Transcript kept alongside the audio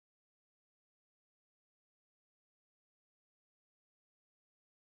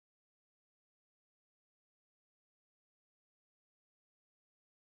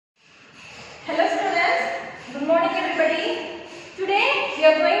we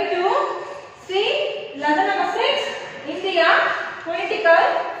are going to see lesson number 6, India political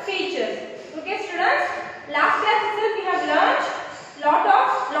features. Okay students, last class itself we have learned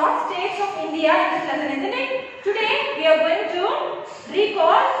lot states of India in this lesson, isn't it? Today we are going to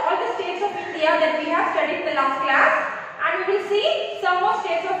recall all the states of India that we have studied in the last class, and we will see some more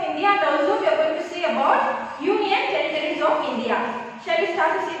states of India, and also we are going to see about union territories of India. Shall we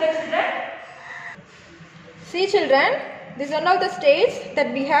start to see the children? See children, this is one of the states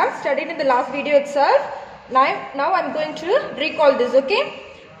that we have studied in the last video itself. Now I am going to recall this, okay?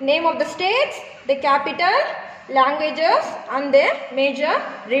 Name of the states, the capital, languages and their major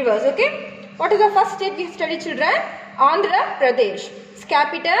rivers, okay? What is the first state we studied children? Andhra Pradesh. Its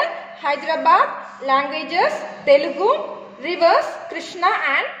capital, Hyderabad. Languages, Telugu. Rivers, Krishna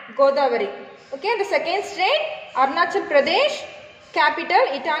and Godavari. Okay, the second state, Arunachal Pradesh. Capital,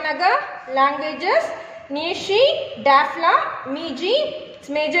 Itanagar. Languages, Nishi, Dafla, Miji. Its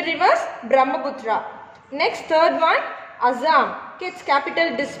major rivers, Brahmaputra. Next, third one, Assam. Okay, its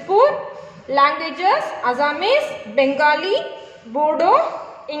capital, Dispur. Languages, Assamese, Bengali, Bodo,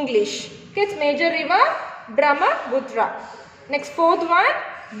 English. Okay, its major river, Brahmaputra. Next, fourth one,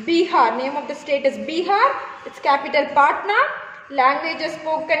 Bihar. Name of the state is Bihar. Its capital, Patna. Languages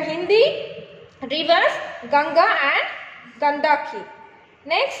spoken Hindi. Rivers, Ganga and Gandaki.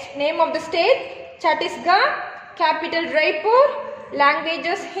 Next, name of the state, Chhattisgarh. Capital, Raipur.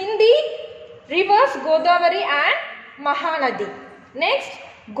 Languages, Hindi. Rivers, Godavari and Mahanadi. Next,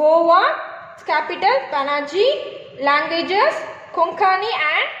 Goa. Its capital, Panaji. Languages, Konkani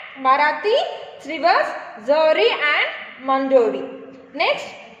and Marathi. Its rivers, Zori and Mandori. Next,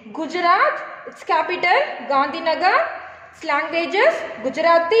 Gujarat. Its capital, Gandhinagar. Its languages,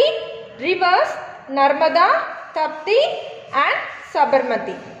 Gujarati. Rivers, Narmada, Tapti and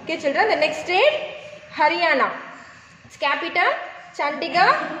Sabarmati. Okay children, the next state, Haryana. Its capital,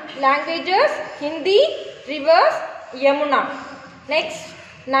 Chandigarh. Languages, Hindi. Rivers, Yamuna. Next,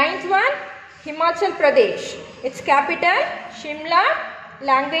 ninth one, Himachal Pradesh. Its capital, Shimla.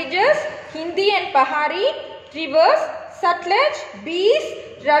 Languages, Hindi and Pahari. Rivers, Satluj, Beas,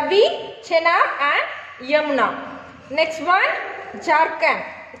 Ravi, Chenab and Yamuna. Next one, Jharkhand.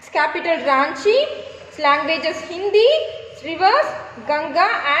 Its capital, Ranchi. Its languages, Hindi. Its rivers, Ganga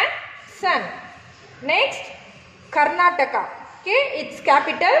and Sun. Next, Karnataka. Okay, its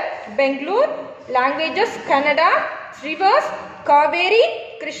capital, Bangalore. Languages, Kannada. Its rivers,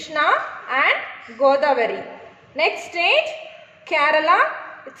 Kaveri, Krishna and Godavari. Next state, Kerala.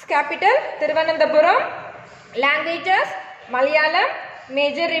 Its capital, Thiruvananthapuram. Languages, Malayalam.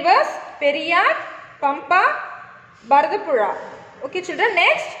 Major rivers, Periyar, Pampa, Bharatapuzha. Okay children,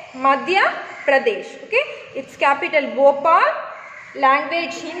 next, Madhya Pradesh. Okay, its capital, Bhopal.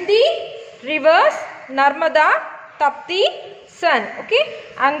 Language, Hindi. Rivers, Narmada, Tapti, Sun. Okay,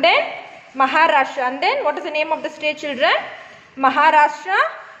 and then Maharashtra. And then what is the name of the state children? Maharashtra.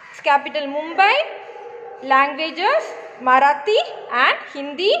 Its capital, Mumbai. Languages, Marathi and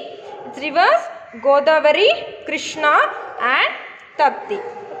Hindi. Its rivers, Godavari, Krishna and Tapti.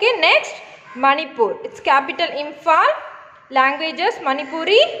 Okay, next, Manipur. Its capital, Imphal. Languages,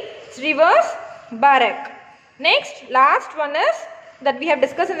 Manipuri. Its rivers, Barak. Next, last one is that we have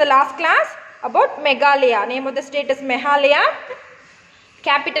discussed in the last class about Meghalaya. Name of the state is Meghalaya.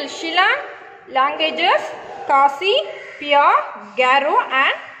 Capital, Shillong. Languages, Khasi, Pia, Garo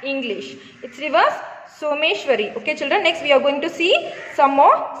and English. Its rivers, Someshwari. Okay children, next we are going to see some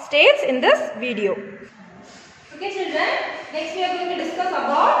more states in this video. Okay children, next we are going to discuss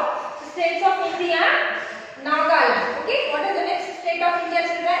about the states of India. Nagaland. Okay, what is the next state of India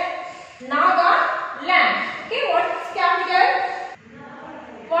children? Nagaland. Okay, what is capital?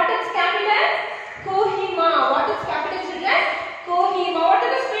 What is capital? Kohima. What is capital children? Kohima. What is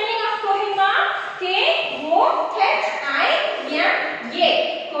the spelling of Kohima? Kohima.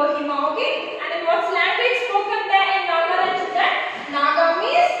 Kohima. Okay. And then what's language spoken there in Nagaland children? Naga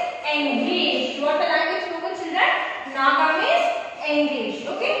means English. What the language spoken children? Naga means English.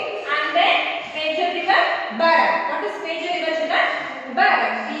 Okay. And then major river, Barak. What is major river children?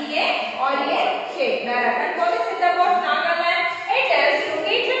 Barak. B-A-R-A-K. Barak. And what is it about Nagaland? It is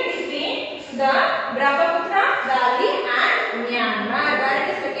located between the Brahmaputra Valley and Myanmar. Where it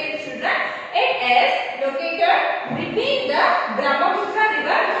is located children? It is located between the Brahmaputra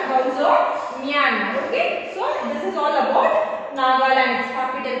river and also Myanmar. Okay. So this is all about Nagaland. Its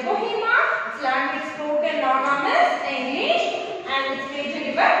capital Kohima. Its language spoken Naga means English. And its major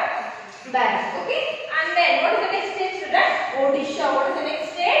river Barak. Okay. And then what is the next state children? Odisha. What is the next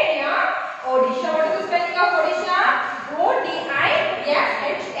state? Yeah. Odisha. What is the spelling of Odisha?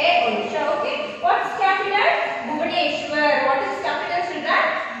 O-D-I-S-H-A. Odisha. Okay. What's capital? Bhubaneswar. What is capital children?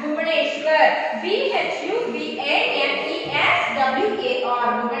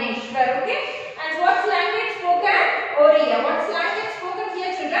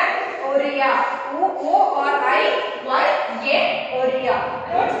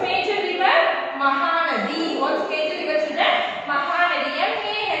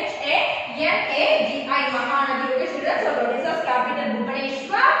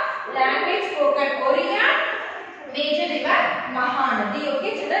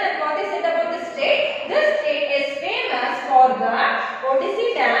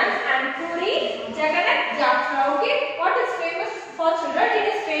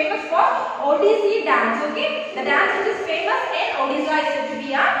 Odissi dance. Okay, the dance which is famous in Odisha is said to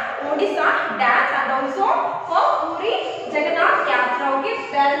be a Odisha dance, and also for Puri Jagannath Yatra. Okay,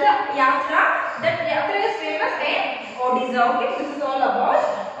 there is a Yatra. That Yatra is famous in Odisha. Okay, this is all about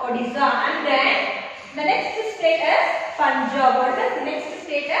Odisha. And then the next state is Punjab. What is the next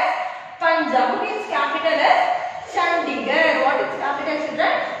state is Punjab. Okay, its capital is Chandigarh. What is capital,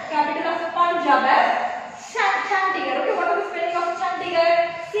 children? Capital of Punjab is Chandigarh. Okay, what is the spelling of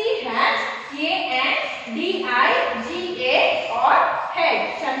Chandigarh? C-H-A-N-D-I-G-A or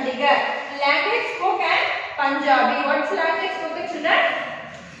head. Chandigarh. Language spoken Punjabi. What is language spoken, children?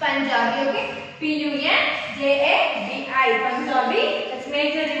 Punjabi. Okay, P-U-N-J-A-B-I. Punjabi. Its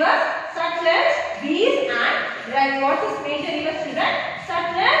major rivers Satluj, Beas and Ravi. What is major rivers, children?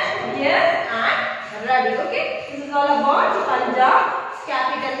 Satluj, Beas and Ravi. Okay, this is all about Punjab.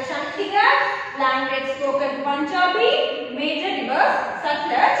 Capital Chandigarh. Language spoken Punjabi. Major rivers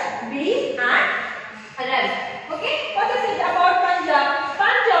Satluj, Beas and Ravi. Okay, what is it about Punjab?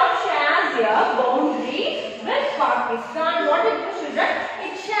 Punjab shares a boundary with Pakistan. What it is, children?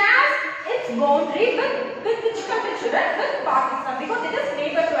 It shares its boundary with which country, children? With Pakistan, because it is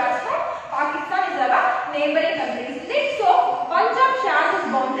neighbor to us. So Pakistan is our neighboring country, isn't it? So Punjab shares its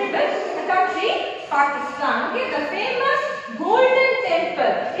boundary with the country Pakistan. Okay, the famous Golden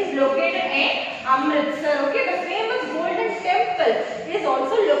Temple is located in Amritsar. Okay, the famous Golden Temple is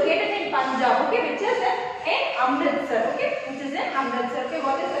also located in Punjab. Okay, which is in Amritsar. Okay, which is in Amritsar. Okay,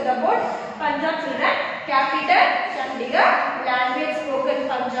 what is it about Punjab, children? Capital Chandigarh. Language spoken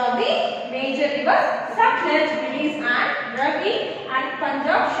Punjabi. Major rivers Satluj, Beas and Ravi. And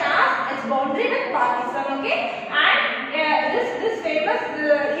Punjab shares its boundary with Pakistan. Okay, and this famous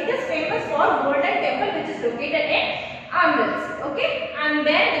it is famous for Golden Temple, which is located in Amritsar. Okay, and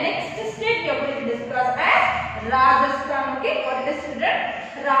then the next state we are going to discuss as Rajasthan. Okay, what is it, children?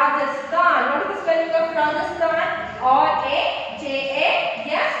 Rajasthan. What is the spelling of Rajasthan?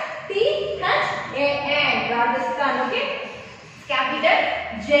 R-A-J-A-S-T-H-A-N. Rajasthan. Okay, capital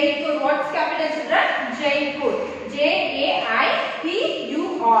Jaipur. What's capital, children? Jaipur.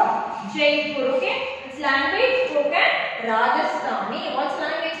 J-A-I-P-U-R. Jaipur. Okay, its language spoken Rajasthani. What's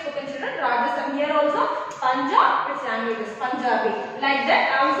language spoken, children? Rajasthan. Here also Punjab, its language is Punjabi. Like that,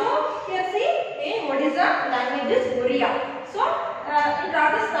 also here see in Odisha language is Oriya. So in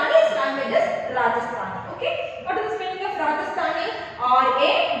Rajasthani, its language is Rajasthani. Okay, what is the spelling of Rajasthani?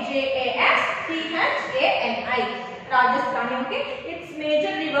 R-A-J-A-S-T-H-A-N-I. Rajasthani. Okay, its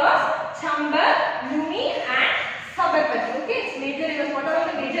major rivers Chambal, Luni and Sabarmati. Okay, its major rivers. What are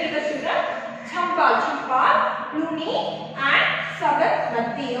the major rivers, children? Chambal, Luni and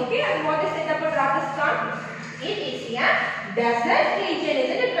Sabarmati. Okay, and what is it about Rajasthan? It is a desert region,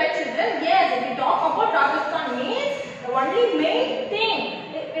 isn't it, right, children? Yes, if we talk about Rajasthan, means the only main thing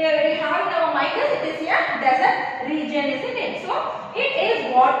we have in our mind is it is a desert region, isn't it? So it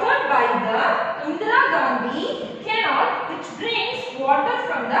is watered by the Indira Gandhi Canal, which brings water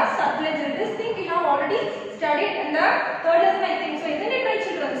from the Satluj. This thing we have already studied in the third lesson, I think. So isn't it, right,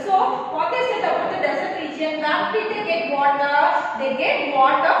 children? So what is it about the desert region? Where did they get water? They get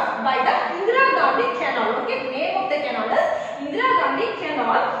water by the Indira Gandhi Canal. Okay, the name of the canal is Indira Gandhi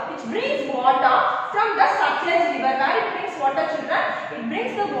Canal, which brings water from the Satluj river. Where it brings water, children? It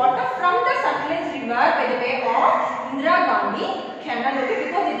brings the water from the Satluj river by the way of Indira Gandhi Canal. Okay,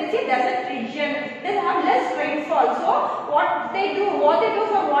 because it is a desert region, they have less rainfall. So what they do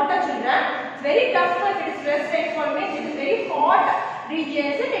for water, children? It's very tough if it is less rainfall, means it is very hot region,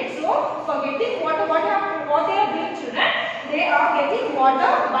 isn't it? So for getting water, what they are doing, children? They are getting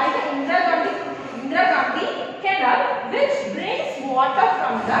water by the Indira Gandhi Canal, which brings water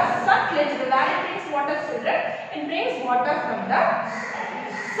from the Satluj river. Where it brings water, children? It brings water from the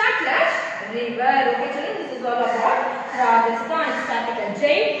Satluj river. Okay, children, this is all about Rajasthan. Its capital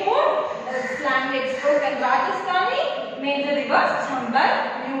Jaipur. Its language spoken Rajasthani. Major rivers Chambal,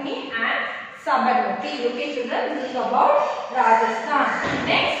 Luni and Sabarmati. Okay, children, this is about Rajasthan.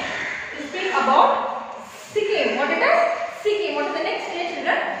 Next, we speak about Sikkim. What it is? Sikkim. What is the next state,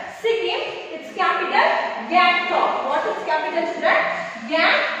 children? Sikkim. Its capital Gangtok. What is capital, children?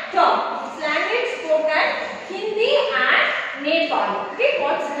 Gangtok. Its language spoken Hindi and Nepali. Okay,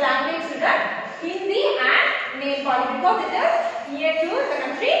 what's the language, children? Hindi and Nepali, because it is near to the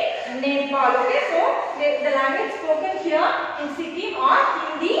country Nepal. Okay, so the language spoken here in Sikkim are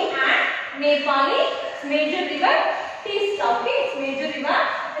Hindi and Nepali. Major river Teesta. Okay, its major river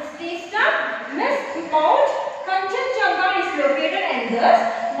is Teesta. Mount Kanchenjunga is located in this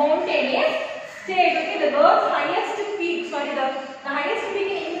mountainous state. Okay, the world's highest peak. Sorry, the highest peak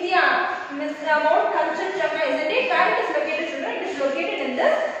in India is Mount Kanchenjunga, isn't it? Where it is located, children? It is located in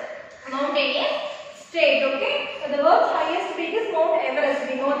this mountainous state. Okay, so the world's highest peak is Mount Everest.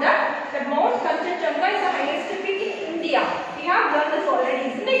 We know that Mount Kanchenjunga is the highest peak in India. We have learned this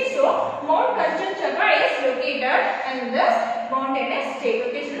already, isn't it? So Mount Kanchenjunga is located in this mountainous state.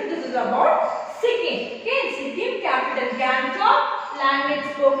 Okay, children, this is about Sikkim. Okay, Sikkim capital Gangtok, language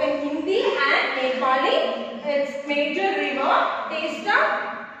spoken Hindi and Nepali. Its major river Teesta.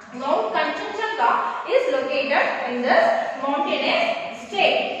 Mount Kanchenjunga is located in this mountainous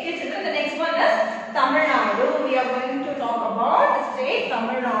state. Okay, children, the next one is Tamil Nadu. We are going to talk about the state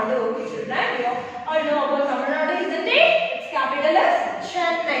Tamil Nadu. Okay, children, you all know about Tamil Nadu, isn't it? Its capital is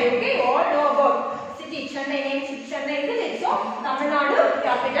Chennai. Okay, you all know about city Chennai, name city Chennai, isn't it? So Tamil Nadu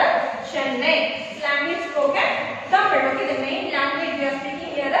capital Chennai. Language spoken Tamil. Okay, the main language we are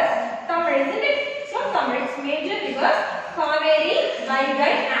speaking here is Tamil, isn't it? So Tamil. Its major rivers Kaveri,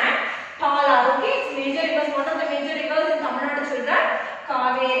 Vaigai and Palar. Okay, its major rivers. What are the major rivers in Tamil Nadu, children?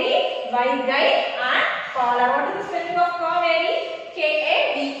 Kaveri, Vaigai and Palar. What is the spelling of Kaveri?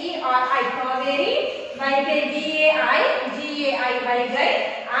 K-A-V-E-R-I. Kaveri, Vaigai, V-A-I-G-A-I, Vaigai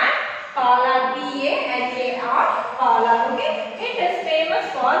and Palar, P-A-L-A-R, Palar. Okay, it is famous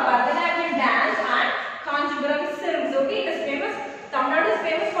for Bharatanatyam dance and Kanchipuram silks. Okay, it is famous. Tamil Nadu is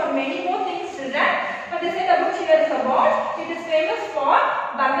famous for many more things, children. But they said about here is about it is famous for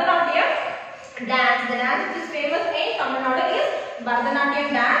Bharatanatyam dance. The dance which is famous in Tamil Nadu is Bharatanatyam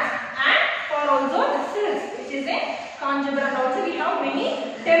dance and for also the silks which is in Kanchipuram. Also we have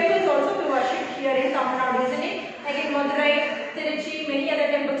many temples also to worship here in Tamil Nadu, isn't it? Like in Madurai, Tiruchi, many other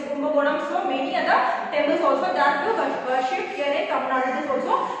temples, Kumbakonam, so many other temples also that to worship here in Tamil Nadu is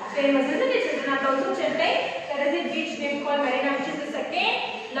also famous, isn't it? Children, and also Chennai, there is a beach named called Marina, which is the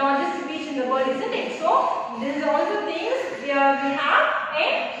second largest beach in the world, isn't it? So this is all the things we have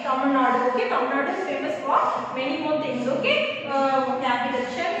in Tamil Nadu. Okay, Tamil Nadu is famous for many more things. Okay, capital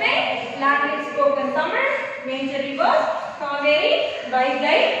Chennai, language spoken Tamil, major rivers Kaveri,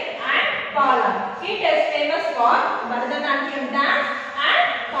 Vaigai and Palar. It is famous for Bharatanatyam dance and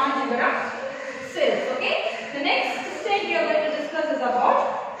Kanchipuram silks. Okay, the next state we are going to discuss is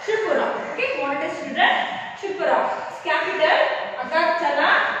about Tripura. Okay, what is children? Tripura. Its capital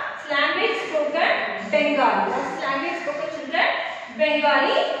Agartala. Language spoken Bengali. What is language spoken, children?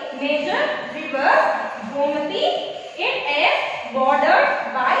 Bengali. Major rivers Gomati. It is bordered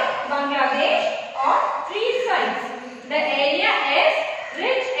by Bangladesh on 3 sides. The area is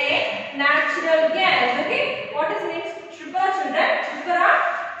rich in natural gas. Okay, what is next? Tripura, children. Tripura.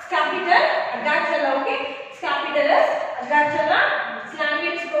 Its capital Agartala. Okay, its capital is Agartala. Its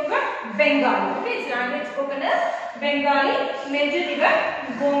language spoken Bengali. Okay, its language spoken is Bengali. Major river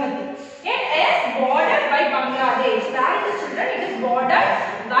Gomati. It is bordered by Bangladesh. Where it is, children? It is bordered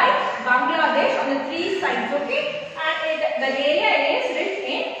by Bangladesh on the 3 sides. Okay, and the area is rich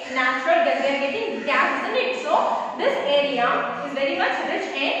in natural gas. We are getting gas, isn't it? So this area is very much rich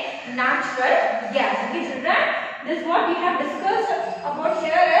in natural gas. Okay, children. This what we have discussed about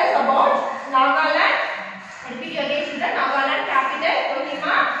here is about Nagaland. Repeat again, children. Nagaland capital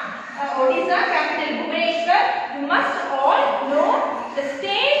Kohima, Odisha capital Bhubaneswar. You must all know the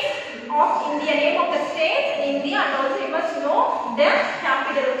states of India, name of the states in India, and also you must know their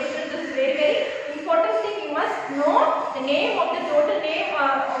capital. Okay, so this is very important thing. You must know the name of the total name,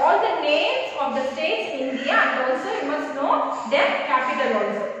 all the names of the states in India, and also you must know their capital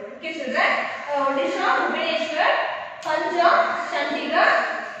also. Okay, children. Odisha, Bhubaneswar, Punjab, Chandigarh.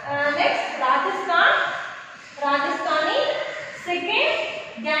 Next, Rajasthan, Rajasthani, Sikkim,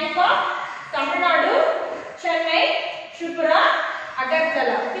 Gangtok, Tamil Nadu, Chennai, Tripura,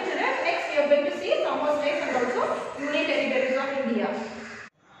 Agartala. Okay, children. Next, we are going to see some more states and also union territories of India.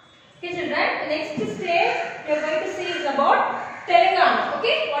 Okay, children. The next state we are going to see is about Telangana.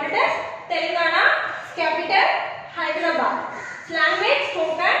 Okay, what it is? Telangana, capital Hyderabad. Language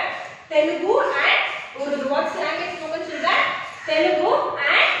spoken Telugu and Urdu. What's language spoken, children? Telugu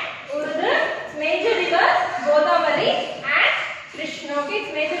and Urdu. Major rivers Godavari and Krishna. Okay,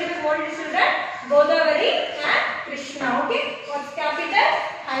 its major rivers what is, children? Godavari and Krishna. Okay, what's capital?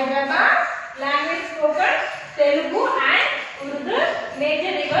 Hyderabad. Language spoken Telugu and Urdu.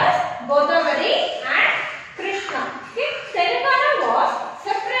 Major rivers Godavari and Krishna. Okay, Telangana was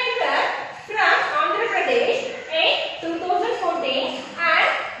separated from Andhra Pradesh in 2014 and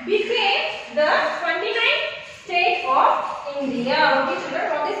became the 29th state of India. Okay, children,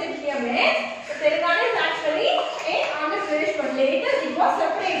 what is it here means? So, Telangana is actually in Andhra Pradesh, but later it was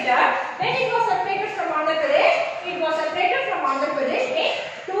separated. When it was separated from Andhra Pradesh, it was separated from Andhra Pradesh in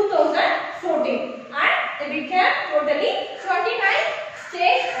 2014.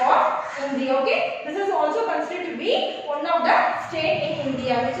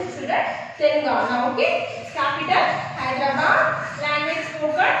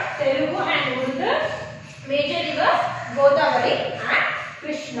 Telugu and Urdu. Major rivers Godavari and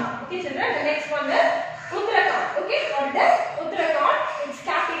Krishna. Okay children, the next one is Uttarakhand. Okay, what is Uttarakhand? Its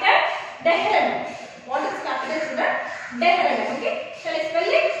capital Dehradun. What is capital children? Dehradun. Okay, shall I spell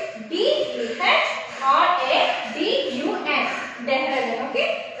it? D-E-H-R-A-D-U-N. Dehradun. Okay,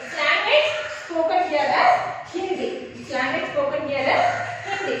 its language spoken here as Hindi. Its language spoken here as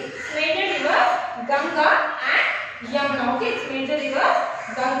Hindi. Its major rivers Ganga and Yamuna. Okay, its major rivers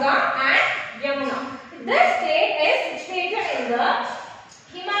Ganga and Yamuna. This state is situated in the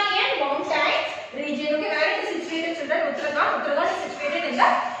Himalayan mountains region. Okay, where it is situated children? Uttarakhand. Uttarakhand is situated in the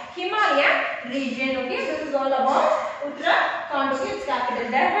Himalayan region. Okay, this is all about Uttarakhand. Okay, its capital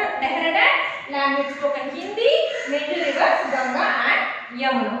Dehradun. Language spoken Hindi. Major rivers Ganga and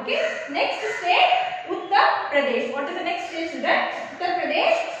Yamuna. Okay, next state Uttar Pradesh. What is the next state children? Uttar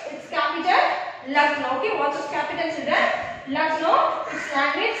Pradesh. Its capital Lucknow. Okay, what is capital children? Lucknow. Its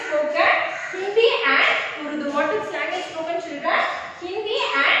language spoken Hindi and Urdu. What is language spoken children? Hindi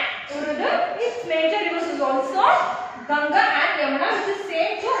and Urdu. Its major rivers is also Ganga and Yamuna, which is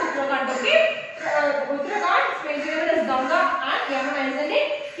same to Uttarakhand. Okay, Uttarakhand, its major river is Ganga and Yamuna, isn't it?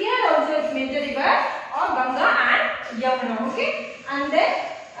 Here also its major river are Ganga and Yamuna. Okay, and then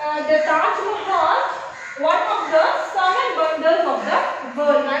the Taj Mahal, one of the 7 wonders of the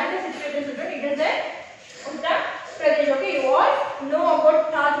world. Where it is situated children? It is in Uttar Pradesh. Okay, you all know about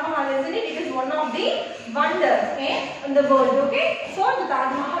Taj Mahal, isn't it? It is one of the wonders in the world. Okay, so the Taj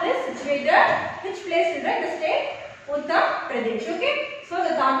Mahal is situated which place is in the state Uttar Pradesh. Okay, so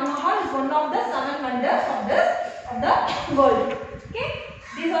the Taj Mahal is one of the 7 wonders of the world. Okay,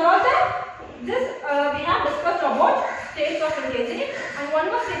 these are all the we have discussed about states of India, isn't it? And one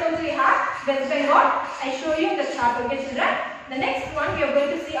more state also we have West Bengal. I show you in the chart. Okay children, the next one we are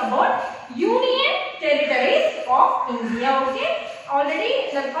going to see about Union Territories of India. Okay, already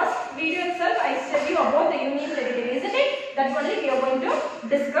in the first video itself I said you about the Union Territory, isn't it? That's only we are going to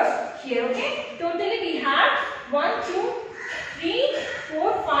discuss here. Okay, totally we have 1, 2, 3,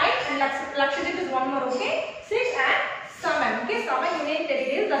 4, 5 and Lakshadweep is one more. Okay, 6 and 7. Okay, 7 Union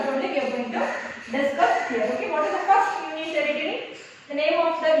Territories. That's only we are going to discuss here. Okay, what is the first Union Territory? The name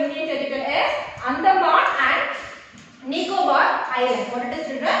of the Union Territory is Andaman and Nicobar Islands. What it is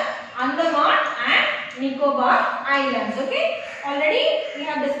children? Andaman and Nicobar Islands. Okay, already we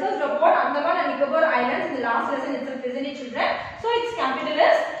have discussed about Andaman and Nicobar Islands in the last lesson itself, isn't it children? So its capital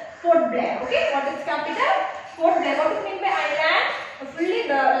is Port Blair. Okay, what is capital? Port Blair. What is meant by island? Fully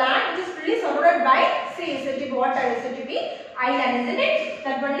the land which is fully surrounded by sea, is said to be water, is said to be island, isn't it?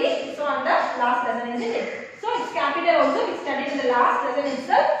 That only we saw on the last lesson, isn't it? So its capital also we studied in the last lesson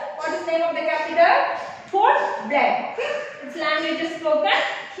itself. What is the name of the capital? Port Blair. Okay, its language is spoken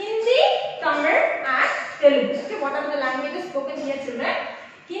Hindi, Tamil and Telugu. Okay, what are the languages spoken here children?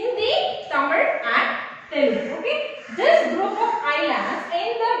 Hindi, Tamil and Telugu. Okay, this group of islands in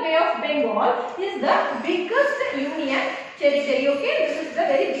the Bay of Bengal is the biggest union territory. Okay, this is the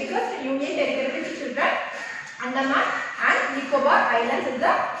very biggest union territory children. Andaman and Nicobar Islands is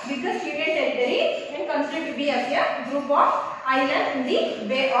the biggest union territory and considered to be as a group of islands in the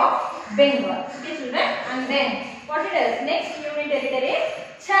Bay of Bengal. Okay children, and then what it is? Next union territory is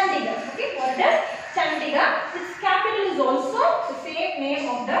Chandigarh. Okay, what it is? Chandigarh. Its capital is also the same name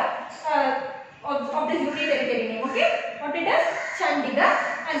of the of this union territory name. Okay, what it is? Chandigarh.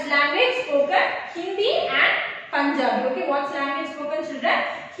 And language spoken Hindi and Punjabi. Okay, what's language spoken children?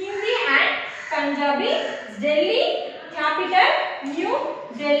 Hindi and Punjabi. Delhi, capital New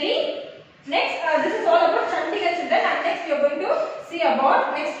Delhi. Next, this is all about Chandigarh children, and next we are going to see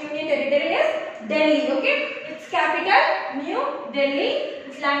about next union territory is Delhi. Okay, its capital New Delhi.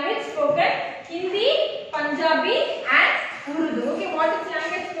 Its language spoken Hindi, Punjabi and Urdu. Okay, what is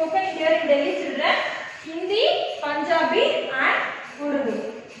language spoken here in Delhi children? Hindi, Punjabi and Urdu.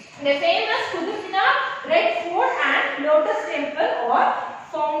 The famous Qutub Minar, Red Fort and Lotus Temple are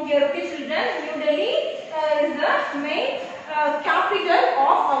found here. Okay children, New Delhi is the main capital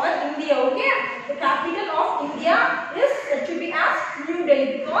of our India. Okay, the capital of India is said to be as New Delhi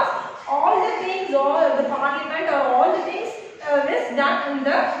because all the things, all the parliament or all the things is done in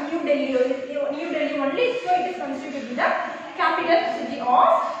the New Delhi only. So it is considered to be the capital city of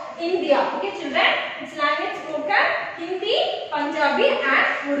India. Okay children, its language spoken Hindi, Punjabi and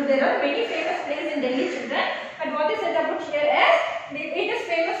Urdu. There are many famous places in Delhi children, but what is said about here is it is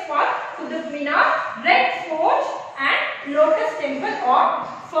famous for Qutub Minar, Red Fort and Lotus Temple are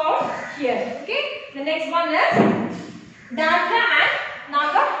found here. Okay, the next one is Dadra and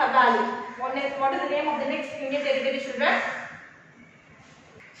Nagar Haveli. What is the name of the next union territory children?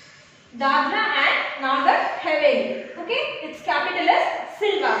 Dadra and Nagar Haveli. Okay, its capital is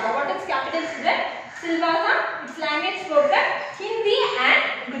Silvassa.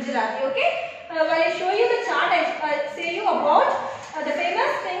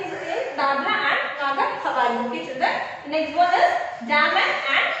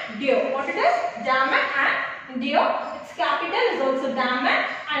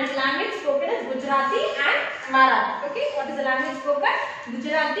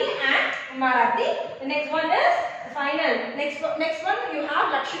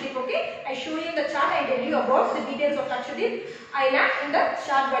 Lakshadweep. Okay, I show you in the chart. I tell you about the details of Lakshadweep Island in the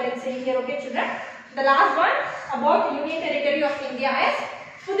chart while I'm saying here. Okay, children. The last one about the Union Territory of India is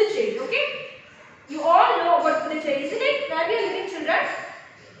Puducherry. Okay, you all know about Puducherry, isn't it? Where we are living, children?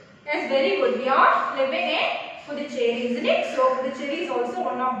 Yes, very good. We are living in Puducherry, isn't it? So Puducherry is also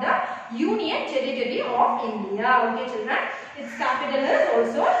one of the Union Territory of India. Okay, children. Its capital is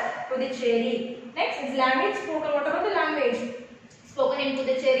also Puducherry. Next is language spoken. What about the language spoken in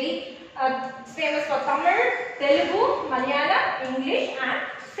Puducherry? It's famous for Tamil, Telugu, Malayalam, English, and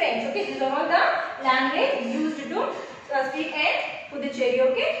French. Okay, these are all the language used to speak in Puducherry.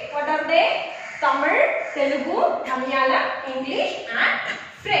 Okay, what are they? Tamil, Telugu, Malayalam, English, and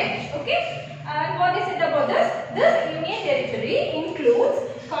French. Okay, and what is it about this? This Union Territory includes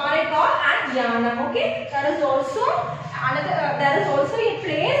Karaikal and Yanam. Okay, there is also another. There is also a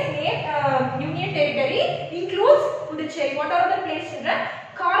place named Union Territory includes Puducherry. What are the places, children?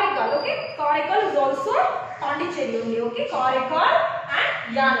 Karaikal. Okay, Karaikal is also Pondicherry only. Okay, Karaikal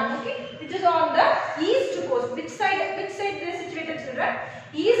and Yanam. Okay, which is on the east coast. Which side? Which side is situated, children?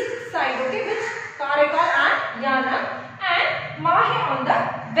 East side. Okay, which Karaikal and Yanam, and Mahe on the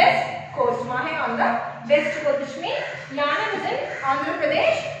west coast. Mahe on the west coast, which means Yanam is in Andhra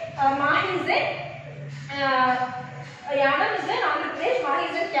Pradesh. Mahe is in Yanam is in Andhra Pradesh. Mahe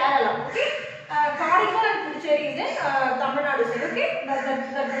is in Kerala. Okay. Karaikal and Puducherry is in Tamil Nadu side. Okay.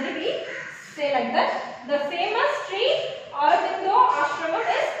 That really we say like that. The famous tree Aurobindo Ashramam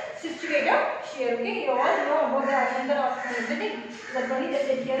is situated here. Okay. You all know about the Aurobindo Ashramam, isn't it? That only they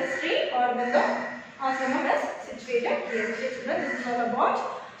said here is tree Aurobindo Ashramam is situated here. Okay, children. This is all about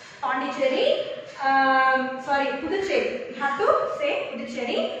Pondicherry. Puducherry. You have to say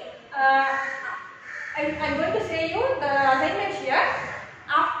Puducherry. I'm going to say you the assignment here.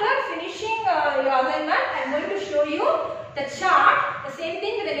 After finishing your assignment, I'm going to show you the chart. The same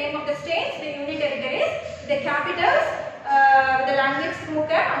thing with the name of the states, the union territories, the capitals, the language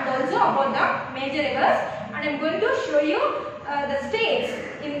spoken, and also about the major rivers. And I'm going to show you the states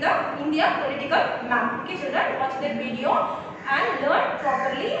in the India political map. Okay, children, watch that video and learn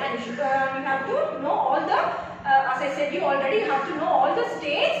properly. And you have to know all the, as I said you already, you have to know all the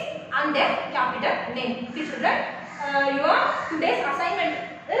states and their capital name. Okay, children, your today's assignment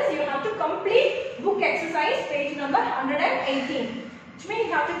is you have to complete book exercise page number 118. Which means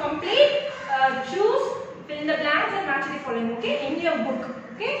you have to complete, choose, fill in the blanks and match the following. Okay, in your book.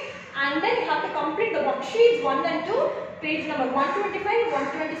 Okay, and then you have to complete the worksheets 1 and 2, page number 125,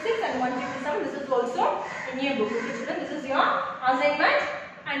 126, and 127. This is also in your book. Okay, children, this is your assignment,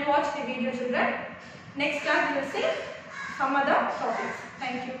 and watch the video, children. Next class we will see some other topics.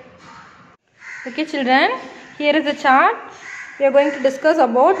 Thank you. Okay, children, here is the chart. We are going to discuss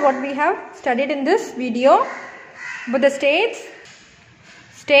about what we have studied in this video about the states,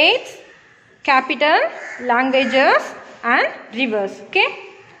 capital, languages, and rivers. Okay,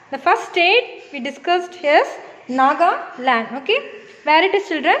 the first state we discussed is Nagaland. Okay, where it is,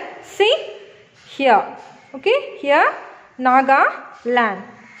 children? See here. Okay, here Nagaland.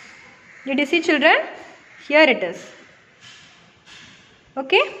 Did you see, children? Here it is.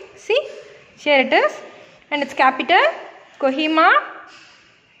 Okay, see, here it is, and its capital Kohima.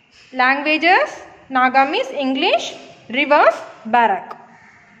 Languages Naga means English, rivers Barak.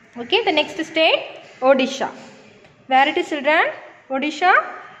 Okay, the next state Odisha. Where it is, children? Odisha.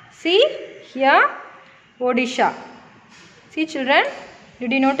 See here Odisha. See, children,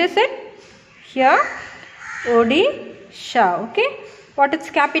 did you notice it? Here Odisha. Okay, what is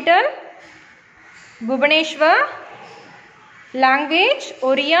capital? Bhubaneswar. Language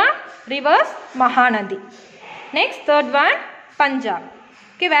Oriya, rivers Mahanadi. Next, third one Punjab.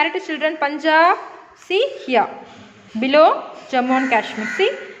 Okay, where it is, children? Punjab. See here below Jammu and Kashmir. See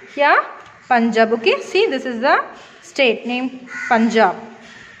here Punjab. Okay, see, this is the state named Punjab.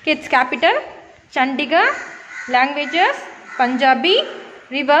 Okay, its capital Chandigarh. Languages Punjabi,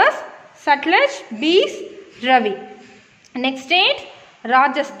 rivers Satluj, Beas, Ravi. Next state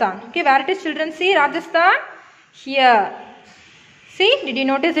Rajasthan. Okay, where it is, children? See Rajasthan here. See, did you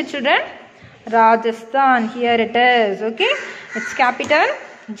notice it, children? Rajasthan, here it is. Okay, its capital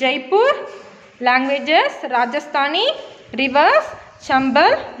Jaipur. Languages Rajasthani, rivers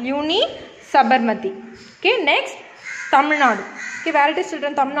Chambal, Luni, Sabarmati. Okay, next Tamil Nadu. Okay, where it is,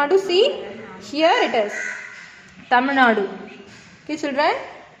 children? Tamil Nadu. See, here it is. Tamil Nadu. Okay, children,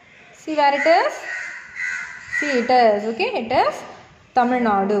 see where it is? See, it is. Okay, it is Tamil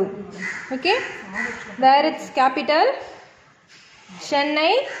Nadu. Okay, where its capital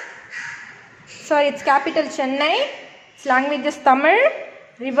Chennai. Sorry, its capital Chennai. Its languages Tamil,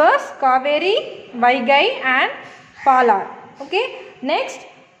 rivers Kaveri, Vaigai, and Palar. Okay, next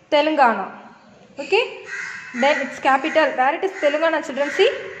Telangana. Okay. Then its capital. Where it is Telangana, children? See,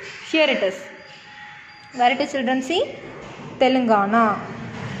 here it is. Where it is, children? See, Telangana.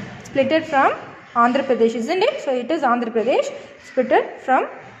 Splitted from Andhra Pradesh, isn't it? So it is Andhra Pradesh splitted from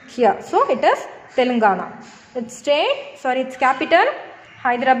here. So it is Telangana. Its state, its capital,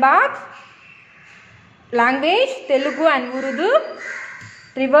 Hyderabad. Language, Telugu and Urdu.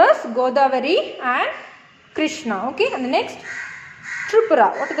 Rivers, Godavari and Krishna. Okay. And the next,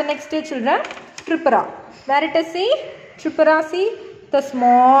 Tripura. What is the next state, children? Tripura. Where it is? See, Tripura. See, the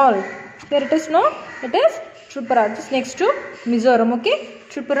small. Here it is, no? It is Tripura. Just next to Mizoram. Okay.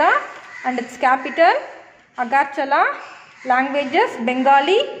 Tripura and its capital, Agartala. Languages,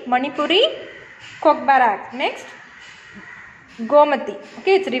 Bengali, Manipuri, Kokbarak. Next, Gomati.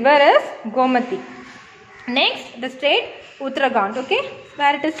 Okay, its river is Gomati. Next, the state, Uttarakhand. Okay,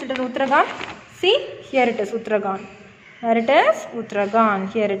 where it is, children? Uttarakhand. See, here it is, Uttarakhand. Where it is?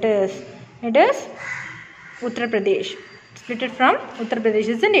 Uttarakhand. Here it is. It is Uttar Pradesh. Splitted from Uttar Pradesh,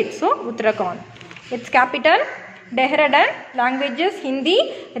 isn't it? So, Uttarakhand. Its capital, Dehradun. Languages, Hindi.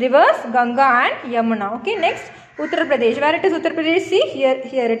 Rivers, Ganga and Yamuna. Okay, next, Uttar Pradesh. Where it is, Uttar Pradesh? See, here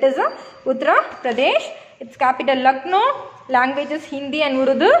it is, Uttar Pradesh. Its capital, Lucknow. Languages, Hindi and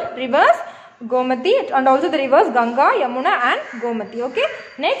Urdu. Rivers, Gomati, and also the rivers Ganga, Yamuna and Gomati. Okay.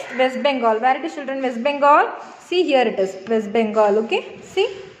 Next, West Bengal. Where it is, children? West Bengal. See, here it is, West Bengal. Okay. See,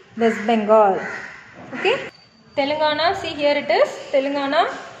 West Bengal. Okay. Telangana. See, here it is, Telangana.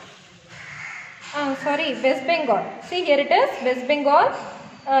 West Bengal. See, here it is, West Bengal.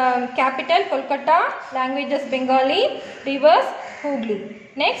 Capital, Kolkata. Languages, Bengali. Rivers, Hooghly.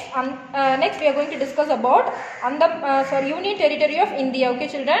 Next, we are going to discuss about Union Territory of India. Okay,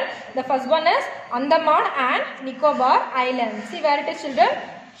 children. The first one is Andaman and Nicobar Islands. See where it is, children?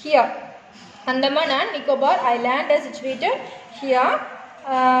 Here. Andaman and Nicobar Island is situated here.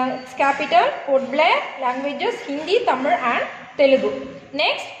 Its capital, Port Blair. Languages, Hindi, Tamil and Telugu.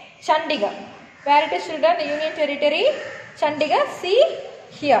 Next, Chandigarh. Where it is, children? The Union Territory. Chandigarh. See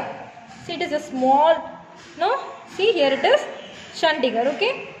here. See, it is a small, see, here it is, Chandigarh.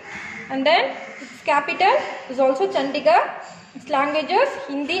 Okay. And then its capital is also Chandigarh. Its languages,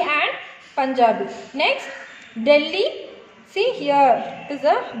 Hindi and Punjabi. Next, Delhi. See, here it is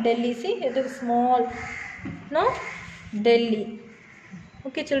a Delhi. See, it is small, Delhi.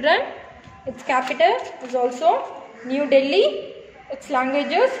 Okay, children. Its capital is also New Delhi. Its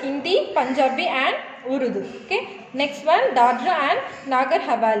languages, Hindi, Punjabi and Urdu. Okay. Next one, Dadra and Nagar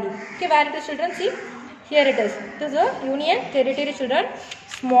Haveli. Okay, where it is, children? See, here it is. It is a Union Territory, children.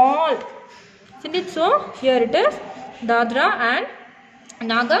 Small. Isn't it so? Here it is, Dadra and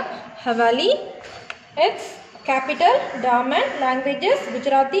Nagar Haveli. Its capital, Daman. Languages,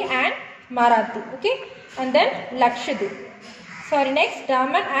 Gujarati and Marathi. Okay. And then Lakshadweep. Next,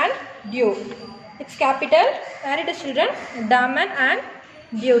 Daman and Diu. Its capital, where it is, children? Daman and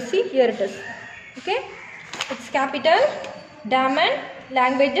Diu. See, here it is. Okay. Its capital, Daman.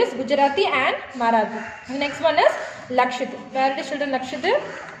 Languages, Gujarati and Marathi. The next one is Lakshadweep. Where it is, children? Lakshadweep.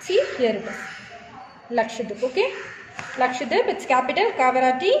 See, here it is, Lakshadweep. Okay. Lakshadweep. Its capital,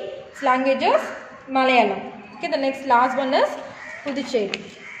 Kavarati. Its languages, Malayalam. Okay. The next, last one is Puducherry.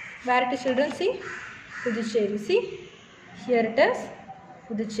 Where it is, children? See, Puducherry. See, here it is,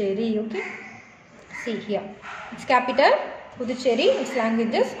 Puducherry. Okay. See here. Its capital, Puducherry. Its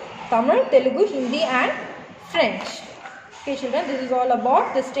languages, Tamil, Telugu, Hindi and French. Okay, children, this is all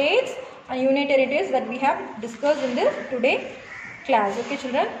about the states and union territories that we have discussed in this today class. Okay,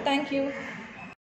 children, thank you.